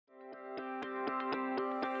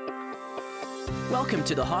Welcome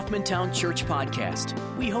to the Hoffmantown Church Podcast.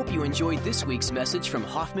 We hope you enjoyed this week's message from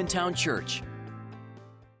Hoffmantown Church.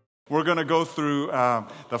 We're going to go through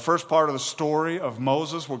the first part of the story of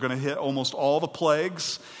Moses. We're going to hit almost all the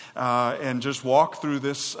plagues and just walk through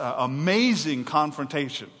this amazing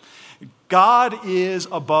confrontation. God is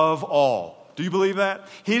above all. Do you believe that?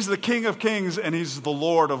 He's the King of Kings and He's the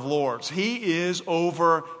Lord of Lords. He is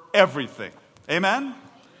over everything. Amen?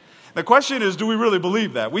 The question is, do we really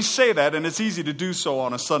believe that? We say that, and it's easy to do so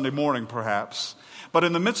on a Sunday morning, perhaps. But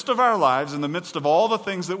in the midst of our lives, in the midst of all the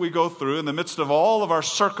things that we go through, in the midst of all of our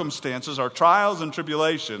circumstances, our trials and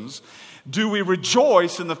tribulations, do we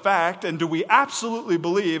rejoice in the fact, and do we absolutely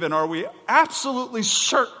believe, and are we absolutely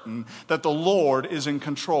certain that the Lord is in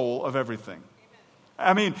control of everything?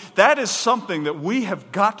 I mean, that is something that we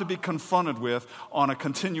have got to be confronted with on a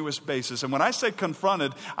continuous basis. And when I say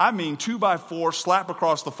confronted, I mean 2x4 slap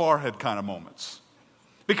across the forehead kind of moments.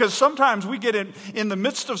 Because sometimes we get in the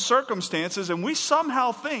midst of circumstances and we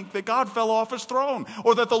somehow think that God fell off His throne,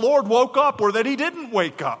 or that the Lord woke up, or that He didn't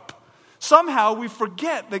wake up. Somehow we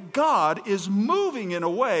forget that God is moving in a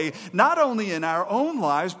way, not only in our own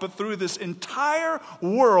lives, but through this entire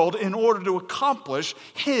world in order to accomplish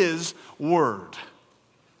His word.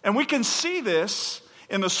 And we can see this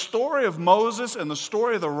in the story of Moses and the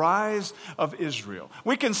story of the rise of Israel.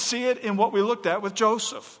 We can see it in what we looked at with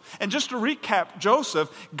Joseph. And just to recap Joseph,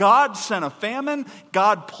 God sent a famine.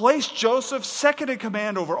 God placed Joseph second in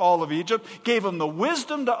command over all of Egypt, gave him the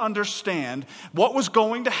wisdom to understand what was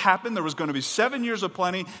going to happen. There was going to be 7 years of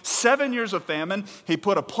plenty, 7 years of famine. He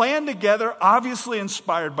put a plan together, obviously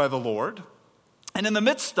inspired by the Lord. And in the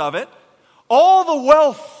midst of it, all the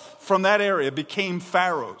wealth from that area became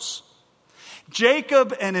Pharaoh's.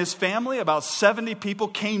 Jacob and his family, about 70 people,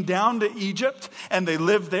 came down to Egypt and they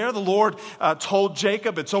lived there. The Lord told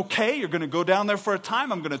Jacob, it's okay, you're going to go down there for a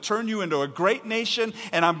time. I'm going to turn you into a great nation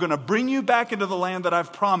and I'm going to bring you back into the land that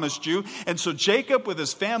I've promised you. And so Jacob with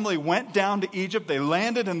his family went down to Egypt. They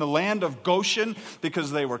landed in the land of Goshen because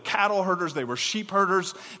they were cattle herders, they were sheep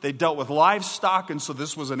herders. They dealt with livestock, and so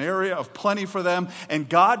this was an area of plenty for them. And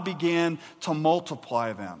God began to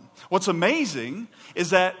multiply them. What's amazing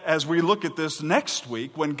is that as we look at this next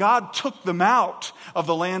week, when God took them out of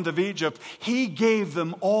the land of Egypt, He gave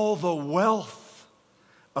them all the wealth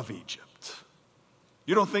of Egypt.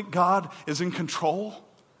 You don't think God is in control?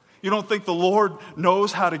 You don't think the Lord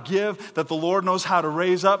knows how to give, that the Lord knows how to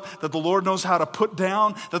raise up, that the Lord knows how to put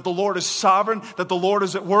down, that the Lord is sovereign, that the Lord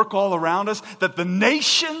is at work all around us, that the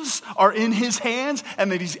nations are in His hands,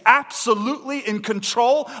 and that He's absolutely in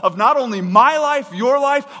control of not only my life, your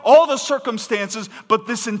life, all the circumstances, but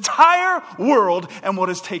this entire world and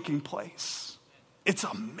what is taking place. It's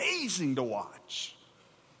amazing to watch.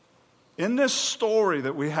 In this story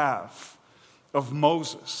that we have of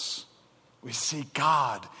Moses, we see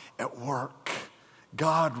God at work,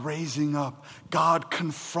 God raising up, God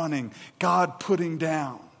confronting, God putting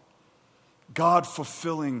down, God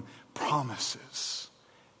fulfilling promises.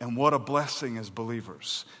 And what a blessing as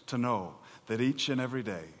believers to know that each and every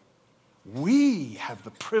day we have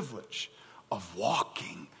the privilege of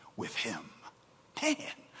walking with Him. Man,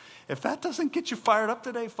 if that doesn't get you fired up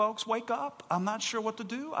today, folks, wake up. I'm not sure what to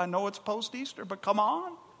do. I know it's post-Easter, but come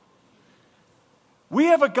on. We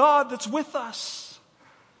have a God that's with us.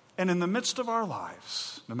 And in the midst of our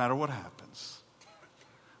lives, no matter what happens,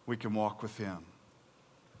 we can walk with Him.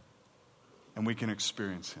 And we can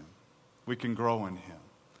experience Him. We can grow in Him.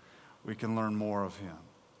 We can learn more of Him.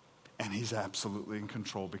 And He's absolutely in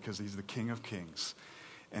control because He's the King of Kings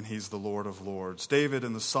and He's the Lord of Lords. David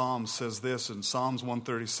in the Psalms says this in Psalms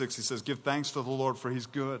 136. He says, give thanks to the Lord for He's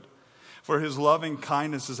good. For His loving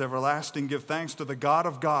kindness is everlasting. Give thanks to the God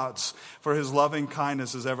of gods. For His loving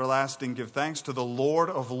kindness is everlasting. Give thanks to the Lord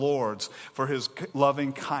of lords. For His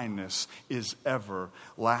loving kindness is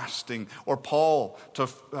everlasting. Or Paul to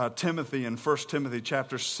Timothy in 1 Timothy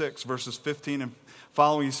chapter 6, verses 15 and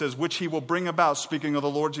following, he says, which He will bring about, speaking of the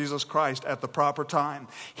Lord Jesus Christ, at the proper time.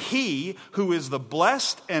 He who is the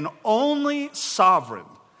blessed and only sovereign,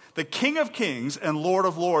 the King of Kings and Lord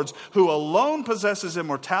of Lords, who alone possesses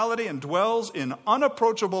immortality and dwells in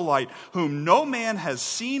unapproachable light, whom no man has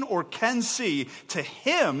seen or can see, to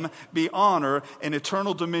Him be honor and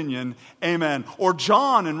eternal dominion. Amen. Or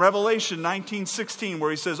John in Revelation 19:16,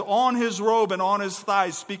 where he says, on His robe and on His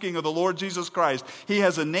thighs, speaking of the Lord Jesus Christ, He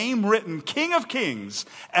has a name written, King of Kings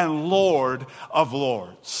and Lord of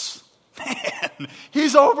Lords. Man,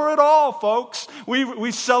 He's over it all, folks.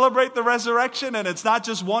 We celebrate the resurrection, and it's not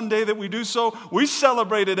just one day that we do so. We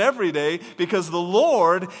celebrate it every day because the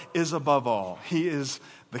Lord is above all. He is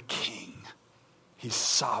the King. He's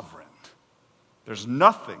sovereign. There's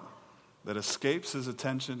nothing that escapes his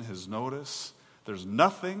attention, his notice. There's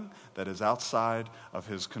nothing that is outside of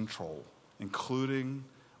his control, including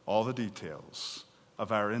all the details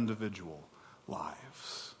of our individual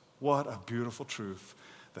lives. What a beautiful truth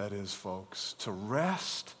that is, folks, to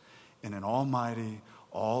rest in an almighty,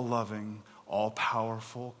 all-loving,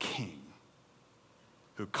 all-powerful King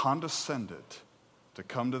who condescended to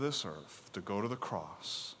come to this earth, to go to the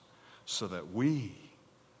cross, so that we,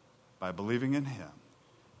 by believing in him,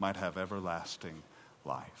 might have everlasting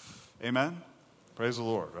life. Amen? Praise the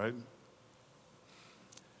Lord, right?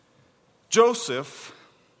 Joseph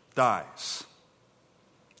dies.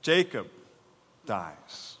 Jacob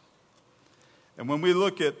dies. And when we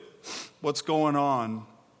look at what's going on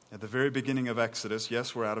at the very beginning of Exodus,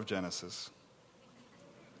 yes, we're out of Genesis.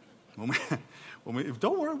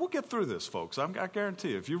 Don't worry, we'll get through this, folks. I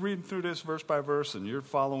guarantee you, if you're reading through this verse by verse and you're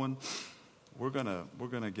following, we're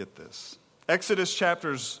gonna get this. Exodus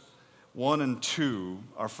chapters 1 and 2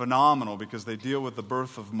 are phenomenal because they deal with the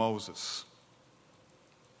birth of Moses.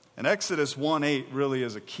 And Exodus 1:8 really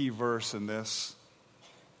is a key verse in this.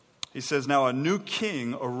 He says, "Now a new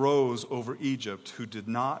king arose over Egypt who did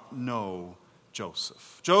not know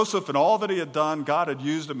Joseph." Joseph and all that he had done, God had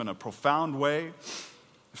used him in a profound way.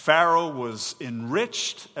 Pharaoh was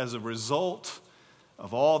enriched as a result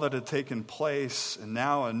of all that had taken place. And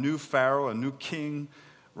now a new Pharaoh, a new king,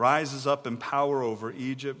 rises up in power over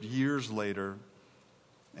Egypt years later.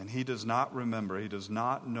 And he does not remember, he does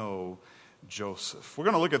not know Joseph. We're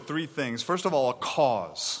going to look at three things. First of all, a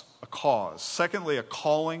cause. Secondly, a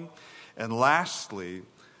calling. And lastly,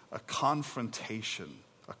 a confrontation.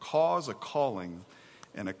 A cause, a calling,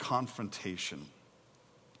 and a confrontation.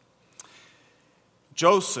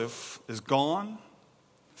 Joseph is gone.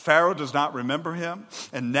 Pharaoh does not remember him.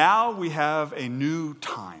 And now we have a new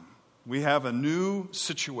time. We have a new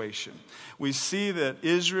situation. We see that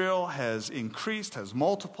Israel has increased, has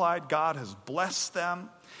multiplied. God has blessed them.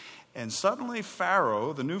 And suddenly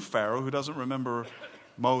Pharaoh, the new Pharaoh, who doesn't remember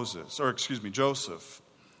Joseph,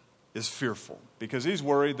 is fearful because he's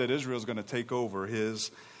worried that Israel is going to take over his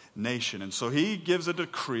nation. And so he gives a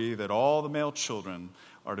decree that all the male children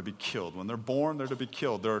are to be killed. When they're born, they're to be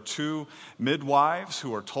killed. There are two midwives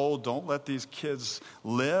who are told, don't let these kids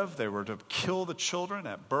live. They were to kill the children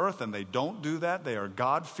at birth, and they don't do that. They are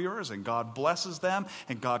God-fearers, and God blesses them,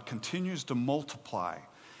 and God continues to multiply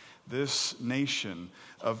this nation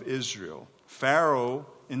of Israel. Pharaoh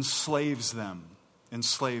enslaves them.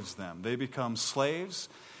 They become slaves.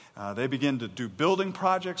 They begin to do building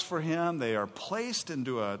projects for him. They are placed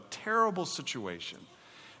into a terrible situation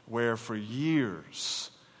where for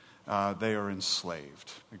years they are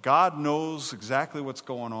enslaved. God knows exactly what's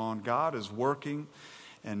going on. God is working,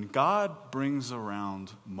 and God brings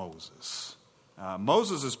around Moses.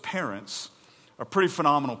 Moses' parents are pretty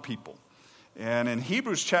phenomenal people. And in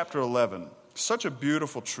Hebrews chapter 11, such a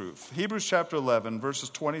beautiful truth. Hebrews chapter 11, verses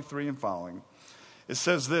 23 and following, it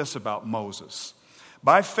says this about Moses.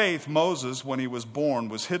 By faith, Moses, when he was born,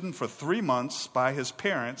 was hidden for 3 months by his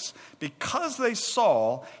parents because they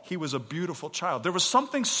saw he was a beautiful child. There was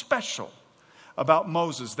something special about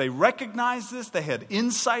Moses. They recognized this, they had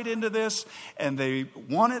insight into this, and they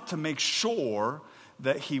wanted to make sure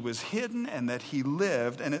that he was hidden and that he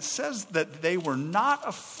lived. And it says that they were not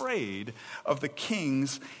afraid of the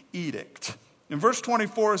king's edict. In verse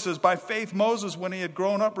 24, it says, by faith, Moses, when he had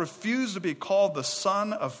grown up, refused to be called the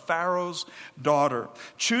son of Pharaoh's daughter,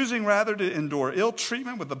 choosing rather to endure ill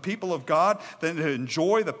treatment with the people of God than to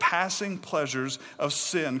enjoy the passing pleasures of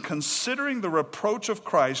sin, considering the reproach of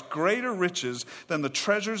Christ greater riches than the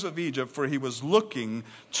treasures of Egypt, for he was looking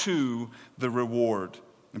to the reward.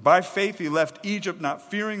 And by faith he left Egypt, not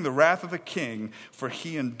fearing the wrath of the king, for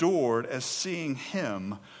he endured as seeing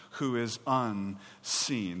him who is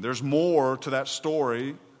unseen. There's more to that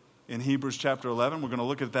story in Hebrews chapter 11. We're going to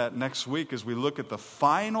look at that next week as we look at the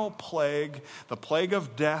final plague, the plague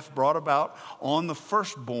of death brought about on the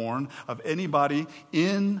firstborn of anybody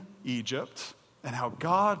in Egypt, and how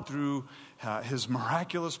God, through his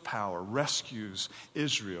miraculous power, rescues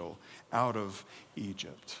Israel out of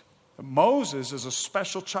Egypt. Moses is a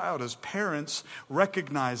special child. His parents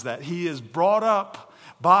recognize that. He is brought up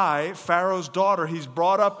by Pharaoh's daughter. He's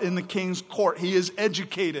brought up in the king's court. He is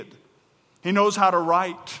educated. He knows how to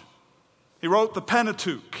write. He wrote the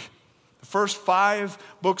Pentateuch, the first 5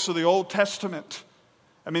 books of the Old Testament.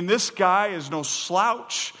 I mean, this guy is no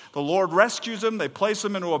slouch. The Lord rescues him. They place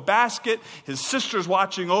him into a basket. His sister's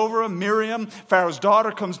watching over him, Miriam. Pharaoh's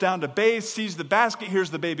daughter comes down to bathe, sees the basket,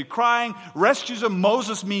 hears the baby crying, rescues him.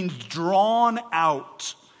 Moses means drawn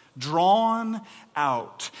out. Drawn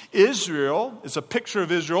out. Israel, is a picture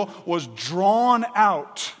of Israel, was drawn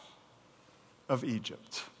out of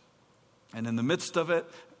Egypt. And in the midst of it,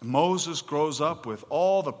 Moses grows up with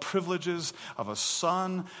all the privileges of a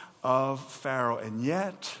son of Pharaoh. And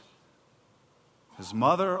yet, his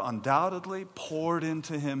mother undoubtedly poured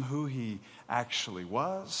into him who he actually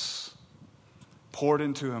was, poured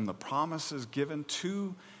into him the promises given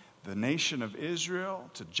to the nation of Israel,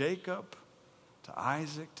 to Jacob, to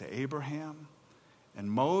Isaac, to Abraham. And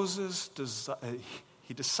Moses,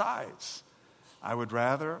 he decides, I would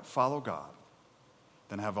rather follow God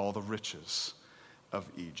than have all the riches of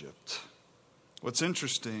Egypt. What's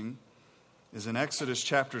interesting is in Exodus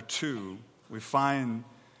chapter 2, we find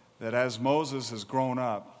that as Moses has grown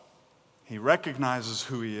up, he recognizes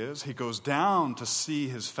who he is. He goes down to see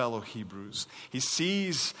his fellow Hebrews. He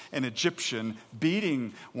sees an Egyptian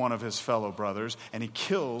beating one of his fellow brothers, and he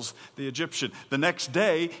kills the Egyptian. The next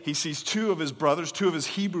day, he sees two of his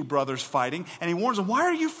Hebrew brothers fighting, and he warns them, why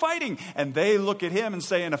are you fighting? And they look at him and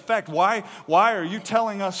say, in effect, why are you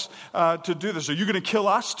telling us to do this? Are you going to kill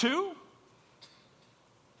us too?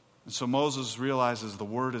 And so Moses realizes the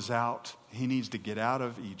word is out. He needs to get out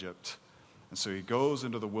of Egypt. And so he goes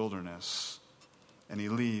into the wilderness and he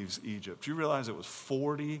leaves Egypt. You realize it was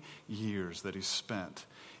 40 years that he spent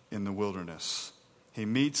in the wilderness. He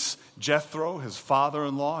meets Jethro, his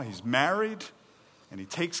father-in-law. He's married and he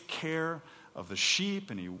takes care of the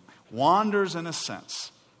sheep and he wanders, in a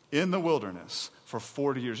sense, in the wilderness for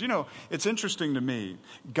 40 years. You know, it's interesting to me.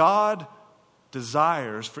 God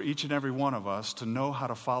desires for each and every one of us to know how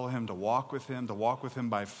to follow him, to walk with him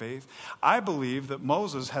by faith. I believe that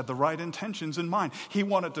Moses had the right intentions in mind. He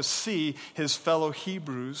wanted to see his fellow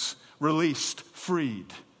Hebrews released,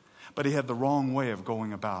 freed, but he had the wrong way of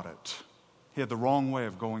going about it. He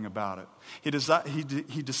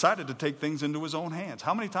decided to take things into his own hands.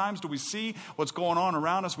 How many times do we see what's going on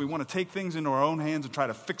around us? We want to take things into our own hands and try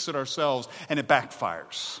to fix it ourselves, and it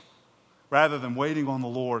backfires, rather than waiting on the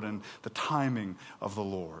Lord and the timing of the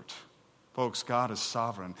Lord. Folks, God is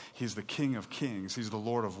sovereign. He's the King of Kings. He's the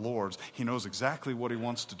Lord of Lords. He knows exactly what he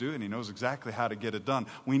wants to do, and he knows exactly how to get it done.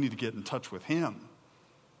 We need to get in touch with him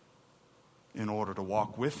in order to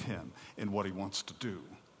walk with him in what he wants to do.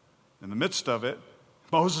 In the midst of it,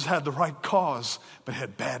 Moses had the right cause, but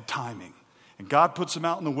had bad timing. And God puts him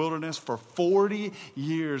out in the wilderness for 40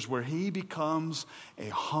 years where he becomes a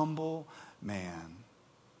humble man.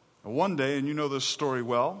 One day, and you know this story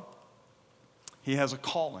well, he has a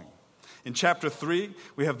calling. In chapter 3,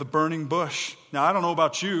 we have the burning bush. Now, I don't know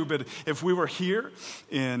about you, but if we were here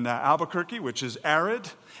in Albuquerque, which is arid,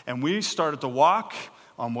 and we started to walk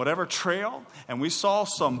on whatever trail, and we saw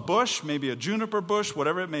some bush, maybe a juniper bush,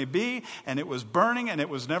 whatever it may be, and it was burning and it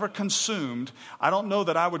was never consumed, I don't know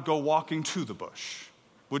that I would go walking to the bush.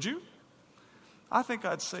 Would you? I think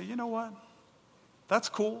I'd say, you know what? That's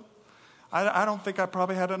cool. I don't think I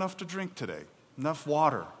probably had enough to drink today. Enough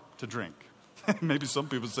water to drink. Maybe some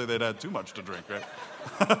people say they'd had too much to drink,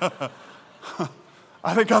 right?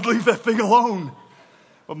 I think I'd leave that thing alone.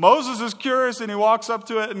 But Moses is curious and he walks up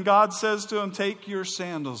to it and God says to him, take your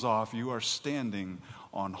sandals off. You are standing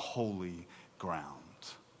on holy ground.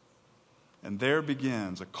 And there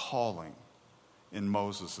begins a calling in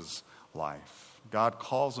Moses' life. God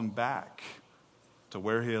calls him back to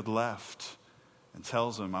where he had left and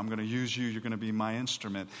tells him, I'm going to use you. You're going to be my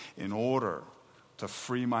instrument in order to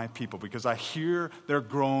free my people, because I hear they're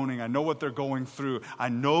groaning. I know what they're going through. I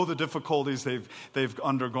know the difficulties they've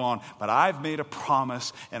undergone, but I've made a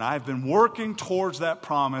promise and I've been working towards that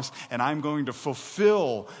promise, and I'm going to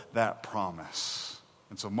fulfill that promise.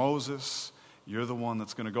 And so Moses, you're the one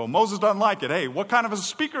that's going to go. Moses doesn't like it. Hey, what kind of a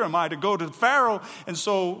speaker am I to go to Pharaoh? And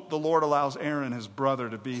so the Lord allows Aaron, his brother,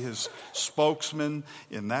 to be his spokesman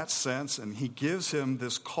in that sense. And he gives him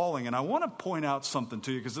this calling. And I want to point out something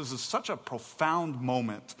to you because this is such a profound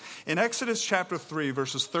moment. In Exodus chapter 3,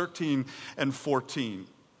 verses 13 and 14,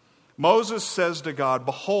 Moses says to God,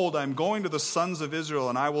 behold, I'm going to the sons of Israel,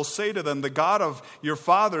 and I will say to them, the God of your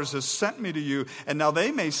fathers has sent me to you. And now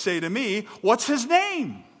they may say to me, what's his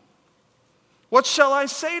name? What shall I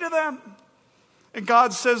say to them? And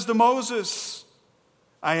God says to Moses,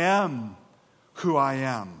 I am who I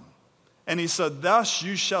am. And he said, thus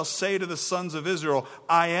you shall say to the sons of Israel,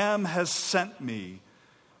 I am has sent me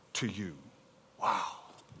to you. Wow.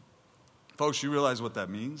 Folks, you realize what that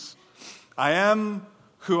means? I am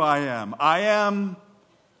who I am. I am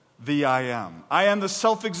the I am. I am the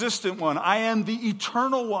self-existent one. I am the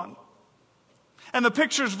eternal one. And the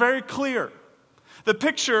picture is very clear. The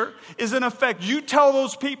picture is, in effect, you tell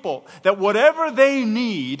those people that whatever they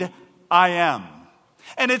need, I am.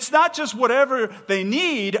 And it's not just whatever they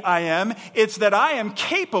need, I am. It's that I am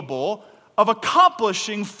capable of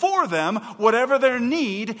accomplishing for them whatever their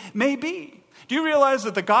need may be. Do you realize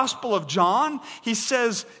that the Gospel of John, he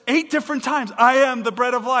says 8 different times, I am the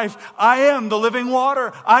bread of life. I am the living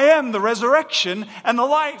water. I am the resurrection and the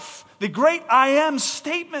life. The great I am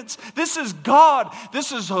statements. This is God.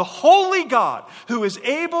 This is a holy God who is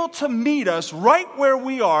able to meet us right where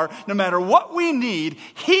we are, no matter what we need.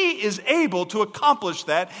 He is able to accomplish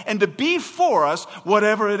that and to be for us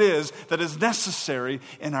whatever it is that is necessary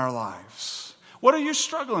in our lives. What are you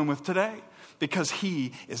struggling with today? Because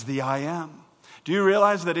He is the I am. Do you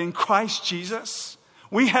realize that in Christ Jesus,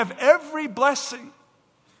 we have every blessing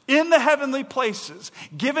in the heavenly places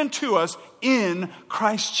given to us in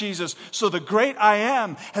Christ Jesus? So the great I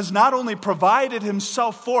am has not only provided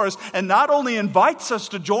Himself for us and not only invites us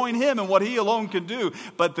to join Him in what He alone can do,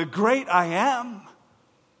 but the great I am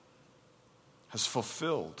has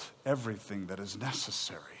fulfilled everything that is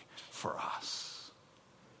necessary for us.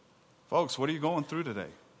 Folks, what are you going through today?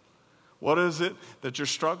 What is it that you're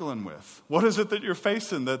struggling with? What is it that you're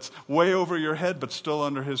facing that's way over your head but still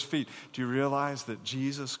under His feet? Do you realize that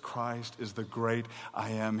Jesus Christ is the great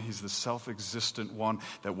I am? He's the self-existent one,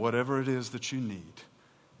 that whatever it is that you need,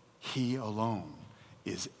 He alone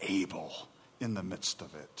is able in the midst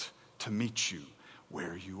of it to meet you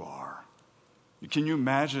where you are. Can you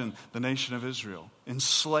imagine the nation of Israel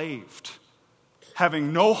enslaved,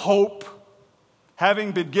 having no hope,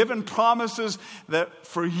 having been given promises that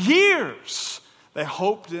for years they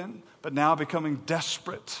hoped in, but now becoming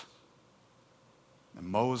desperate? And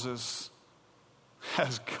Moses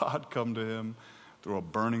has God come to him through a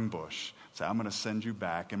burning bush, say, I'm going to send you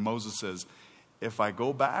back. And Moses says, if I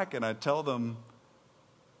go back and I tell them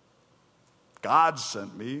God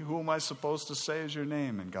sent me, who am I supposed to say is your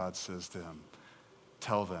name? And God says to him,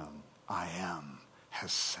 tell them I am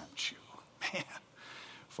has sent you. Man,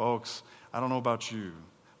 folks, I don't know about you,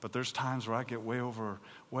 but there's times where I get way over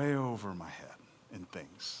my head in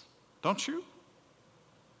things. Don't you?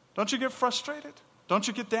 Don't you get frustrated? Don't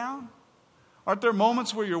you get down? Aren't there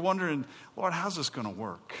moments where you're wondering, Lord, how's this going to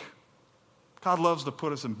work? God loves to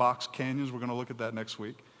put us in box canyons. We're going to look at that next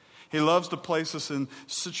week. He loves to place us in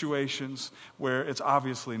situations where it's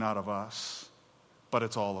obviously not of us, but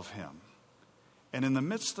it's all of Him. And in the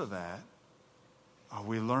midst of that, are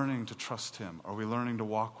we learning to trust Him? Are we learning to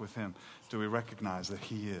walk with Him? Do we recognize that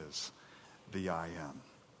He is the I am?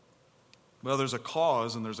 Well, there's a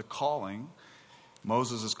cause and there's a calling.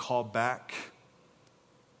 Moses is called back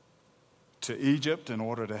to Egypt in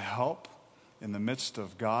order to help in the midst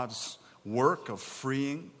of God's work of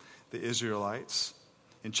freeing the Israelites.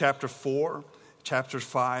 In chapter 4, chapter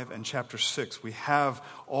 5, and chapter 6, we have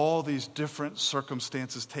all these different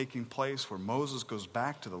circumstances taking place where Moses goes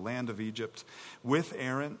back to the land of Egypt with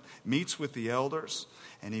Aaron, meets with the elders,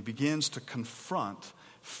 and he begins to confront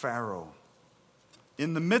Pharaoh.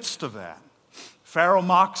 In the midst of that, Pharaoh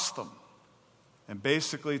mocks them and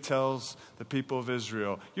basically tells the people of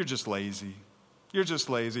Israel, you're just lazy. You're just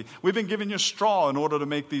lazy. We've been giving you straw in order to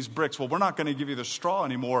make these bricks. Well, we're not going to give you the straw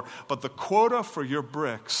anymore, but the quota for your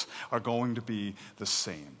bricks are going to be the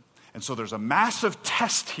same. And so there's a massive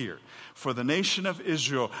test here for the nation of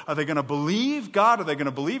Israel. Are they going to believe God? Are they going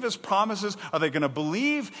to believe His promises? Are they going to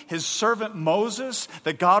believe His servant Moses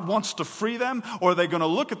that God wants to free them? Or are they going to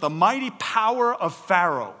look at the mighty power of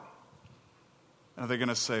Pharaoh? And are they going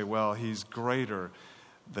to say, well, he's greater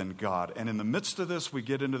than God? And in the midst of this, we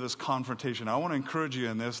get into this confrontation. I want to encourage you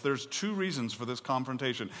in this. There's 2 reasons for this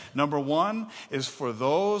confrontation. Number 1 is for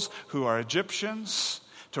those who are Egyptians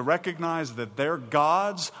to recognize that their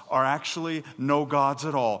gods are actually no gods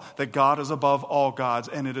at all, that God is above all gods.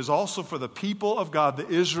 And it is also for the people of God, the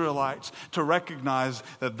Israelites, to recognize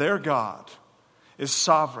that their God is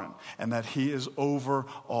sovereign and that He is over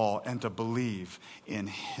all, and to believe in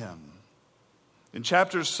Him. In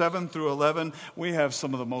chapters 7 through 11, we have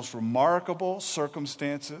some of the most remarkable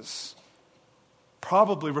circumstances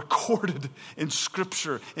probably recorded in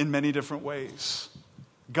Scripture in many different ways.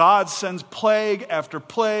 God sends plague after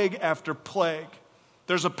plague after plague.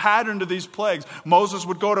 There's a pattern to these plagues. Moses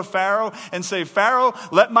would go to Pharaoh and say, Pharaoh,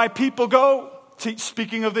 let my people go.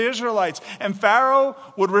 Speaking of the Israelites. And Pharaoh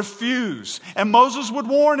would refuse. And Moses would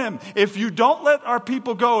warn him, if you don't let our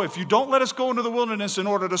people go, if you don't let us go into the wilderness in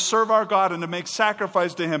order to serve our God and to make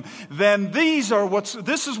sacrifice to Him, then this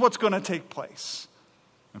is what's going to take place.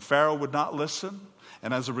 And Pharaoh would not listen.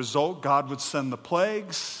 And as a result, God would send the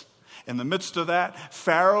plagues. In the midst of that,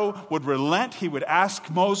 Pharaoh would relent. He would ask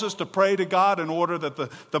Moses to pray to God in order that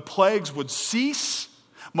the plagues would cease.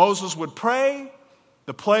 Moses would pray.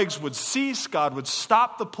 The plagues would cease. God would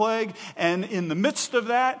stop the plague. And in the midst of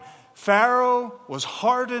that, Pharaoh was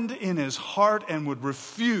hardened in his heart and would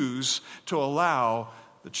refuse to allow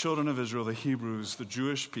the children of Israel, the Hebrews, the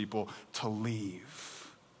Jewish people, to leave.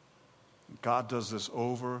 God does this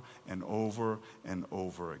over and over and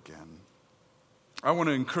over again. I want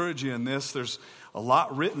to encourage you in this. There's a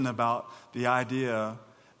lot written about the idea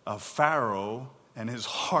of Pharaoh and his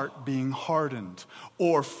heart being hardened,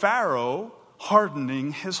 or Pharaoh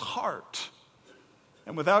hardening his heart.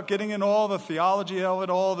 And without getting into all the theology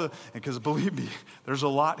of it, because believe me, there's a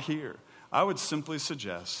lot here, I would simply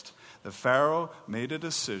suggest that Pharaoh made a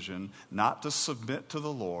decision not to submit to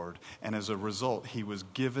the Lord, and as a result, he was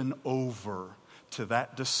given over to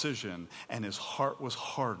that decision, and his heart was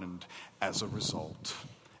hardened as a result.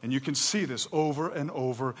 And you can see this over and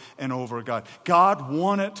over and over. God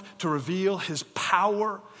wanted to reveal his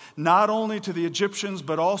power, not only to the Egyptians,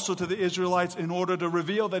 but also to the Israelites, in order to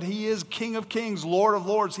reveal that he is King of Kings, Lord of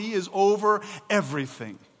Lords. He is over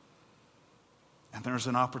everything. And there's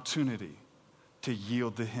an opportunity to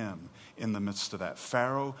yield to him in the midst of that.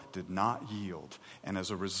 Pharaoh did not yield, and as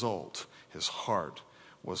a result, his heart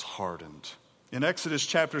was hardened. In Exodus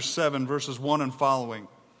chapter 7, verses 1 and following,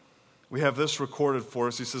 we have this recorded for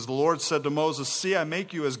us. He says, the Lord said to Moses, see, I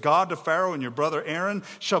make you as God to Pharaoh, and your brother Aaron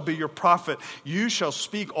shall be your prophet. You shall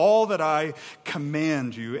speak all that I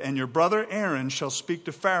command you, and your brother Aaron shall speak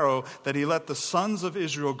to Pharaoh, that he let the sons of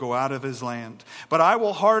Israel go out of his land. But I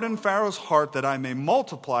will harden Pharaoh's heart, that I may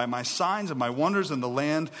multiply my signs and my wonders in the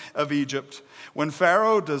land of Egypt. When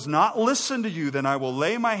Pharaoh does not listen to you, then I will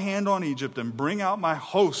lay my hand on Egypt and bring out my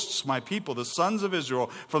hosts, my people, the sons of Israel,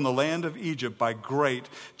 from the land of Egypt by great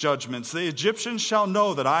judgments. The Egyptians shall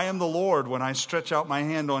know that I am the Lord when I stretch out my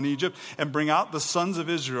hand on Egypt and bring out the sons of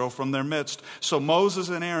Israel from their midst. So Moses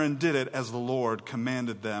and Aaron did it as the Lord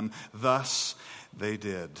commanded them. Thus they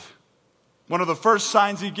did. One of the first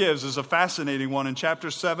signs he gives is a fascinating one. In chapter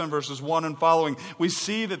 7, verses 1 and following, we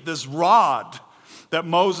see that this rod that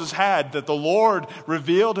Moses had, that the Lord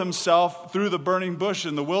revealed himself through the burning bush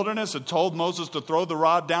in the wilderness and told Moses to throw the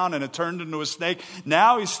rod down, and it turned into a snake.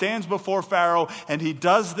 Now he stands before Pharaoh and he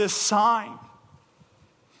does this sign.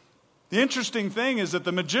 The interesting thing is that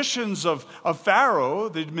the magicians of Pharaoh,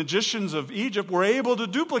 the magicians of Egypt, were able to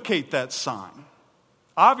duplicate that sign.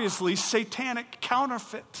 Obviously, satanic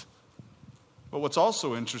counterfeit. But what's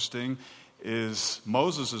also interesting is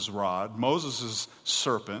Moses' rod, Moses'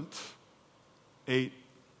 serpent, ate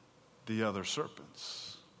the other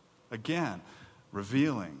serpents. Again,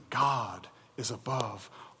 revealing God is above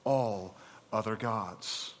all other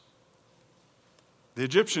gods. The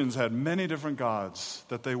Egyptians had many different gods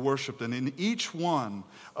that they worshiped, and in each one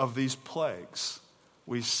of these plagues,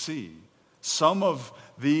 we see some of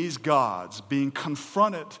these gods being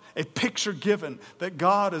confronted, a picture given that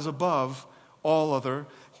God is above all other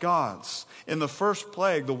gods. In the first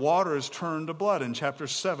plague, the water is turned to blood in chapter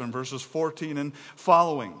 7, verses 14 and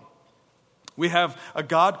following. We have a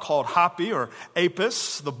god called Hapi, or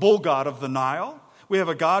Apis, the bull god of the Nile. We have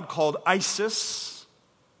a god called Isis,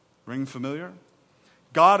 ring familiar?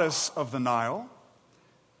 Goddess of the Nile.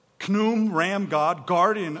 Khnum, ram god,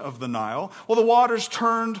 guardian of the Nile. Well, the water's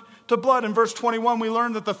turned to blood. In verse 21, we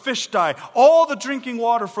learn that the fish die. All the drinking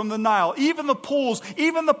water from the Nile, even the pools,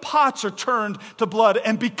 even the pots are turned to blood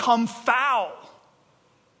and become foul.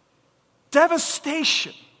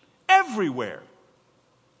 Devastation everywhere.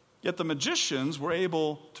 Yet the magicians were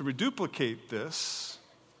able to reduplicate this,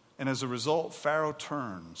 and as a result, Pharaoh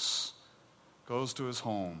turns, goes to his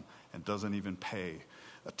home, and doesn't even pay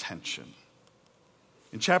attention.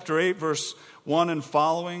 In chapter 8, verse 1 and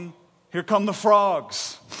following, here come the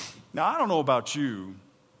frogs. Now, I don't know about you,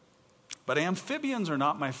 but amphibians are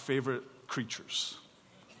not my favorite creatures.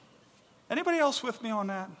 Anybody else with me on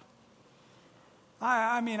that?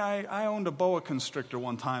 I owned a boa constrictor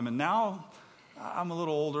one time, and now I'm a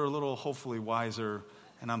little older, a little hopefully wiser,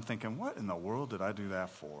 and I'm thinking, what in the world did I do that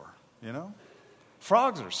for? You know?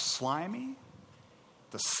 Frogs are slimy,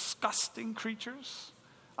 disgusting creatures.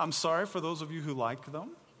 I'm sorry for those of you who like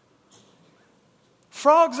them.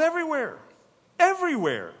 Frogs everywhere.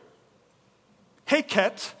 Everywhere.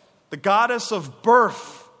 Heket, the goddess of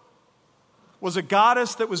birth, was a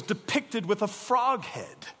goddess that was depicted with a frog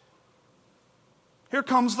head. Here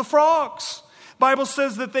comes the frogs. Bible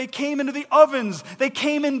says that they came into the ovens. They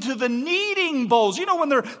came into the kneading bowls. You know, when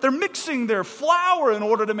they're mixing their flour in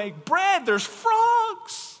order to make bread, there's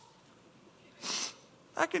frogs.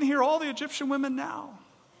 I can hear all the Egyptian women now.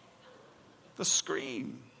 The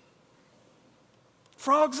scream.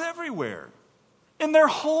 Frogs everywhere. In their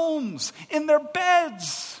homes, in their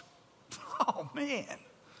beds. Oh, man.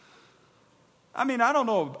 I mean, I don't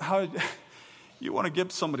know how you want to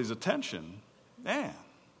get somebody's attention. Man,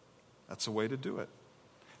 that's a way to do it.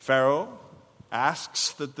 Pharaoh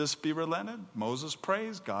asks that this be relented. Moses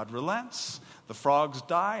prays, God relents. The frogs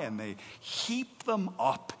die, and they heap them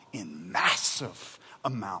up in massive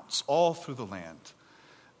amounts all through the land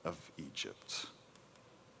of Egypt.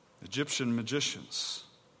 Egyptian magicians,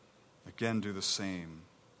 again, do the same.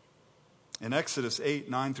 In Exodus 8,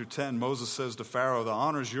 9 through 10, Moses says to Pharaoh, "The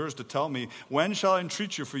honor is yours to tell me, when shall I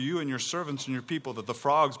entreat you for you and your servants and your people, that the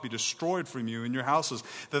frogs be destroyed from you and your houses,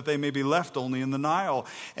 that they may be left only in the Nile?"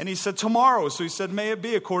 And he said, "Tomorrow." So he said, "May it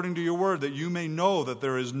be according to your word, that you may know that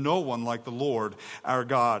there is no one like the Lord our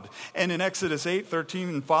God." And in Exodus 8, 13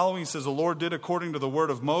 and following, he says, "The Lord did according to the word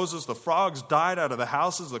of Moses. The frogs died out of the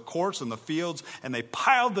houses, the courts, and the fields, and they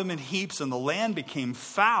piled them in heaps, and the land became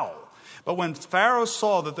foul. But when Pharaoh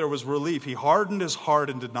saw that there was relief, he hardened his heart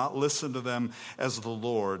and did not listen to them as the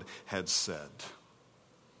Lord had said."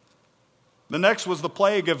 The next was the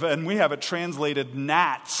plague of, and we have it translated,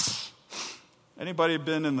 gnats. Anybody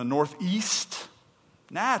been in the Northeast?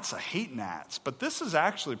 Gnats, I hate gnats, but this is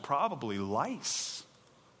actually probably lice.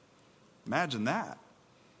 Imagine that.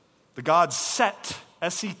 The god Set,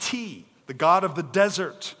 S-E-T, the god of the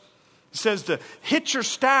desert. He says to hit your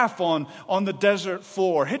staff on the desert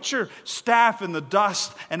floor. Hit your staff in the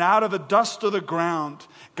dust, and out of the dust of the ground,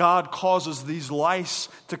 God causes these lice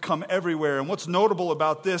to come everywhere. And what's notable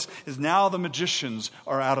about this is now the magicians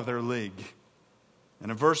are out of their league.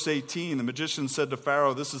 And in verse 18, the magician said to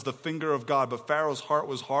Pharaoh, "This is the finger of God." But Pharaoh's heart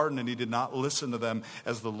was hardened, and he did not listen to them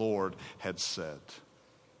as the Lord had said.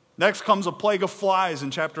 Next comes a plague of flies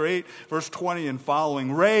in chapter 8, verse 20 and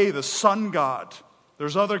following. Re, the sun god.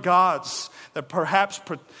 There's other gods that perhaps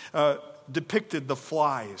depicted the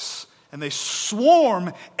flies, and they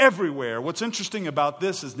swarm everywhere. What's interesting about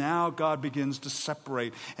this is now God begins to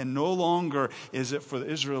separate, and no longer is it for the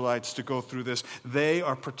Israelites to go through this. They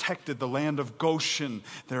are protected, the land of Goshen.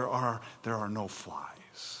 There are no flies.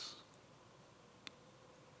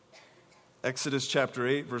 Exodus chapter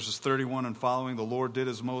 8, verses 31 and following, "The Lord did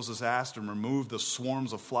as Moses asked and removed the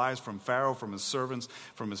swarms of flies from Pharaoh, from his servants,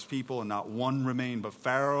 from his people, and not one remained. But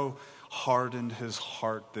Pharaoh hardened his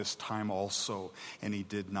heart this time also, and he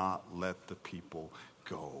did not let the people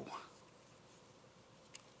go."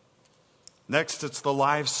 Next, it's the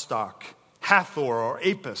livestock. Hathor, or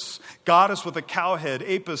Apis, goddess with a cow head.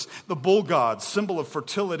 Apis, the bull god, symbol of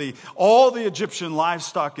fertility. All the Egyptian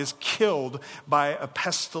livestock is killed by a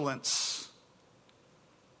pestilence.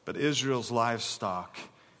 But Israel's livestock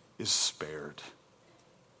is spared.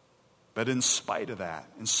 But in spite of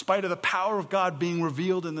that, in spite of the power of God being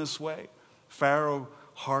revealed in this way, Pharaoh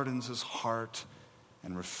hardens his heart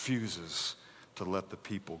and refuses to let the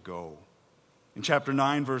people go. In chapter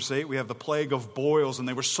 9, verse 8, we have the plague of boils, and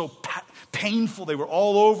they were so painful. They were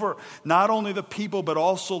all over, not only the people, but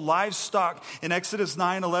also livestock. In Exodus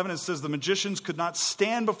 9:11, it says, "The magicians could not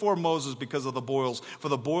stand before Moses because of the boils, for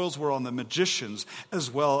the boils were on the magicians as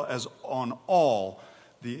well as on all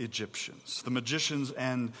the Egyptians." The magicians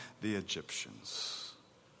and the Egyptians.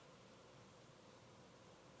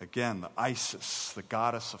 Again, the Isis, the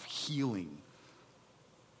goddess of healing,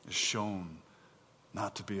 is shown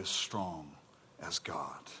not to be as strong as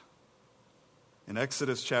God. In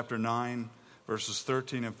Exodus chapter 9, verses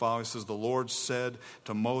 13 and following, it says, "The Lord said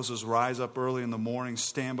to Moses, 'Rise up early in the morning,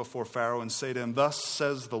 stand before Pharaoh, and say to him, Thus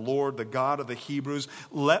says the Lord, the God of the Hebrews,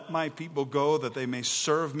 let my people go, that they may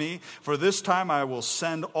serve me. For this time I will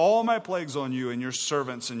send all my plagues on you and your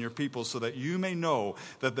servants and your people, so that you may know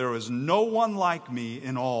that there is no one like me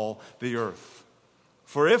in all the earth.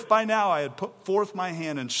 For if by now I had put forth my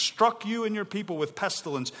hand and struck you and your people with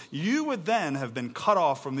pestilence, you would then have been cut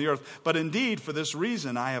off from the earth. But indeed, for this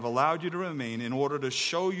reason I have allowed you to remain, in order to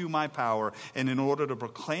show you my power and in order to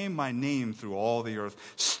proclaim my name through all the earth.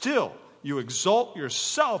 Still, you exalt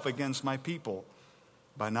yourself against my people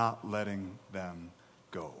by not letting them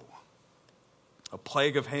go." A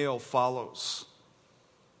plague of hail follows.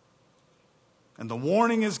 And the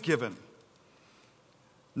warning is given.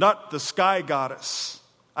 Nut, the sky goddess.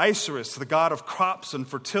 Isis, the god of crops and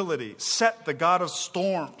fertility. Set, the god of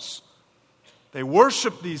storms. They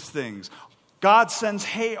worship these things. God sends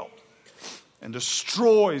hail and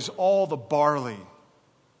destroys all the barley.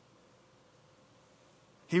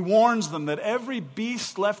 He warns them that every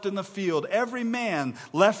beast left in the field, every man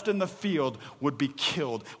left in the field would be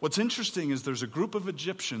killed. What's interesting is there's a group of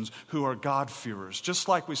Egyptians who are God-fearers, just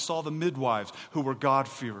like we saw the midwives who were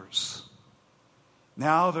God-fearers.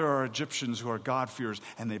 Now there are Egyptians who are God-fearers,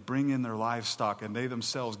 and they bring in their livestock, and they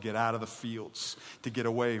themselves get out of the fields to get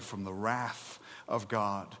away from the wrath of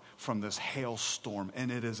God, from this hailstorm. And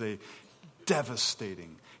it is a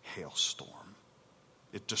devastating hailstorm.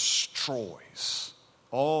 It destroys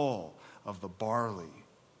all of the barley.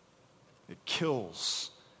 It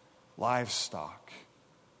kills livestock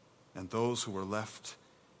and those who were left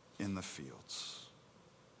in the fields.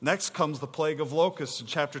 Next comes the plague of locusts in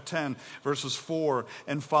chapter 10, verses 4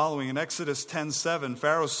 and following. In Exodus 10:7,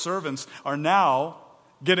 Pharaoh's servants are now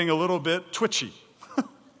getting a little bit twitchy.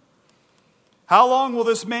 How long will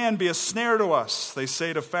this man be a snare to us? They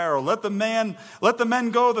say to Pharaoh, let the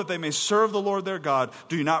men go that they may serve the Lord their God.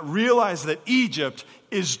 Do you not realize that Egypt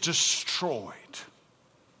is destroyed?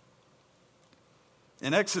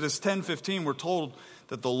 In Exodus 10:15, we're told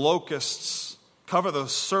that the locusts cover the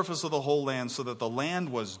surface of the whole land so that the land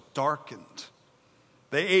was darkened.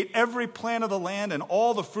 They ate every plant of the land and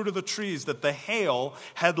all the fruit of the trees that the hail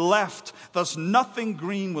had left. Thus nothing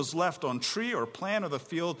green was left on tree or plant of the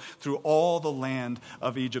field through all the land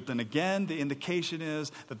of Egypt. And again, the indication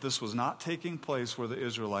is that this was not taking place where the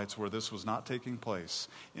Israelites were. This was not taking place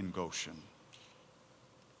in Goshen.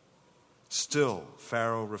 Still,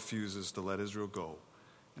 Pharaoh refuses to let Israel go,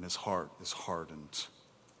 and his heart is hardened.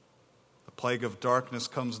 The plague of darkness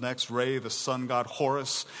comes next. Re, the sun god,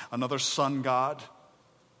 Horus, another sun god.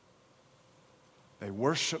 They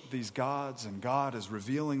worship these gods, and God is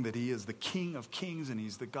revealing that he is the King of kings and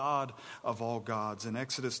he's the God of all gods. In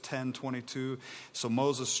Exodus 10:22, so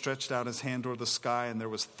Moses stretched out his hand toward the sky, and there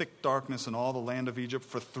was thick darkness in all the land of Egypt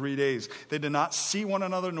for 3 days. They did not see one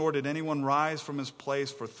another, nor did anyone rise from his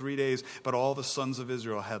place for 3 days, but all the sons of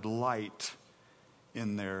Israel had light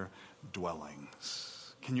in their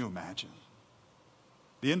dwellings. Can you imagine?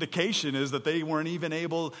 The indication is that they weren't even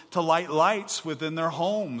able to light lights within their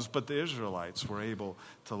homes, but the Israelites were able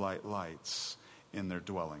to light lights in their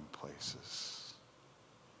dwelling places.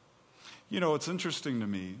 You know, it's interesting to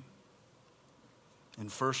me, in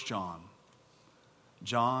 1 John,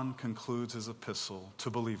 John concludes his epistle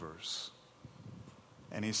to believers,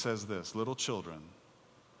 and he says this, little children,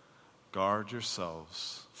 guard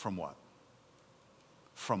yourselves from what?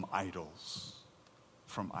 From idols.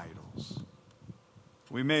 From idols.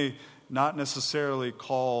 We may not necessarily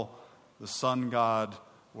call the sun god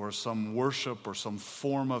or some worship or some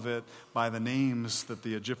form of it by the names that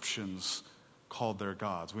the Egyptians called their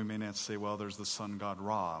gods. We may not say, well, there's the sun god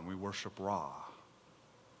Ra, and we worship Ra.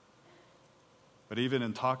 But even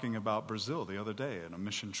in talking about Brazil the other day, in a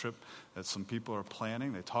mission trip that some people are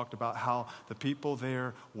planning, they talked about how the people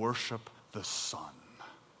there worship the sun.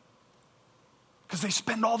 Because they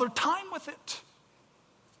spend all their time with it.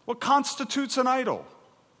 What constitutes an idol?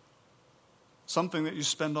 Something that you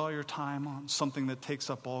spend all your time on, something that takes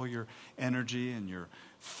up all your energy and your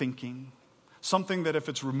thinking, something that if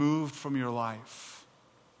it's removed from your life,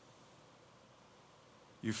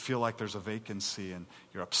 you feel like there's a vacancy and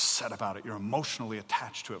you're upset about it, you're emotionally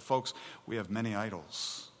attached to it. Folks, we have many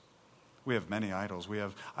idols. We have many idols. We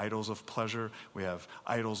have idols of pleasure. We have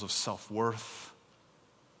idols of self-worth.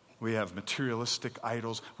 We have materialistic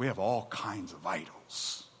idols. We have all kinds of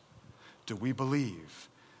idols. Do we believe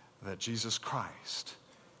that Jesus Christ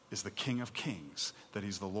is the King of kings, that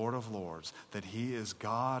he's the Lord of lords, that he is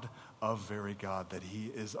God of very God, that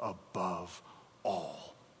he is above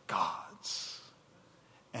all gods?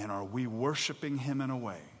 And are we worshiping him in a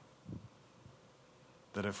way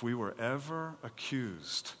that if we were ever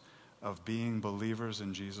accused of being believers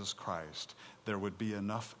in Jesus Christ, there would be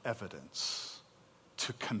enough evidence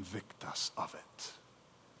to convict us of it?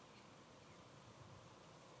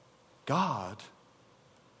 God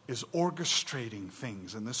is orchestrating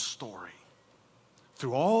things in this story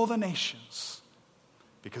through all the nations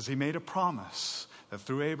because he made a promise that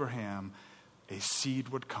through Abraham a seed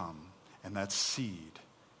would come, and that seed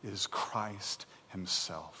is Christ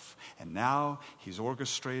himself. And now he's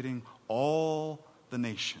orchestrating all the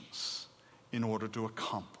nations in order to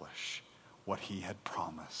accomplish what he had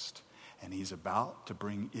promised. And he's about to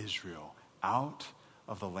bring Israel out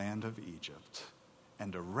of the land of Egypt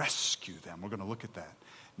and to rescue them. We're going to look at that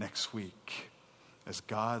next week, as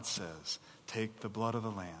God says, take the blood of the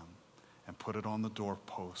lamb and put it on the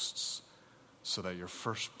doorposts so that your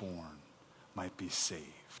firstborn might be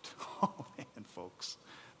saved. Oh man, folks,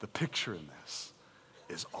 the picture in this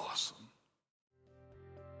is awesome.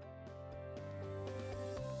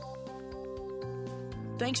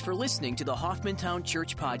 Thanks for listening to the Hoffmantown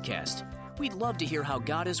Church Podcast. We'd love to hear how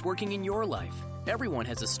God is working in your life. Everyone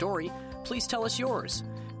has a story. Please tell us yours.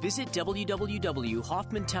 Visit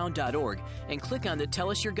www.hoffmantown.org and click on the Tell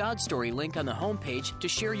Us Your God Story link on the homepage to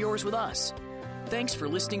share yours with us. Thanks for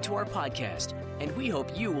listening to our podcast, and we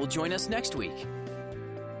hope you will join us next week.